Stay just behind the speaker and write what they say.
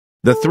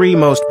The three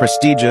most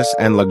prestigious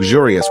and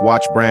luxurious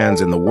watch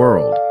brands in the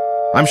world.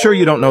 I'm sure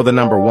you don't know the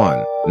number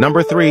one.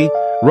 Number three,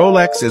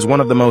 Rolex is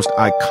one of the most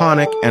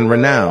iconic and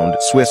renowned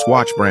Swiss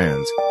watch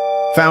brands.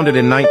 Founded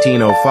in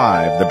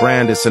 1905, the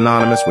brand is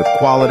synonymous with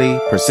quality,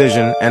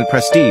 precision, and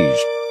prestige.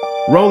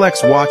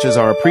 Rolex watches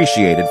are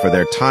appreciated for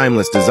their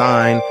timeless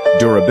design,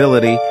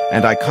 durability,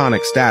 and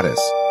iconic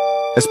status,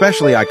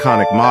 especially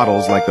iconic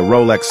models like the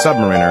Rolex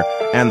Submariner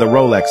and the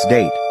Rolex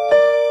Date.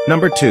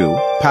 Number two,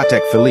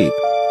 Patek Philippe.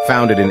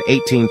 Founded in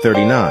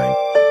 1839,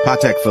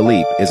 Patek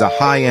Philippe is a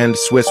high-end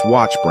Swiss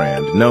watch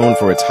brand known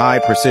for its high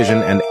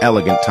precision and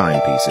elegant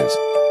timepieces.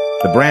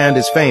 The brand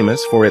is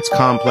famous for its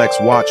complex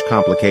watch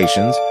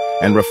complications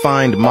and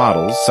refined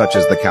models such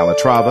as the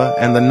Calatrava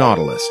and the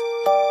Nautilus.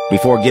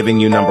 Before giving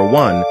you number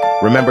one,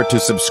 remember to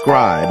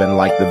subscribe and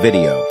like the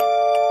video.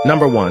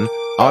 Number one,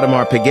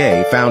 Audemars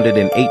Piguet, founded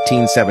in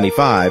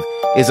 1875,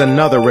 is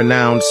another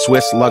renowned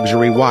Swiss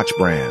luxury watch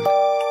brand.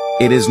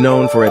 It is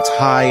known for its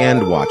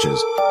high-end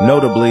watches,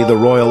 notably the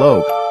Royal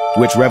Oak,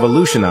 which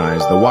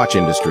revolutionized the watch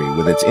industry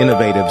with its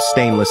innovative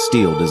stainless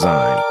steel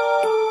design.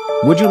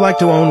 Would you like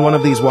to own one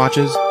of these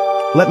watches?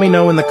 Let me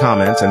know in the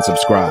comments and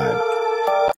subscribe.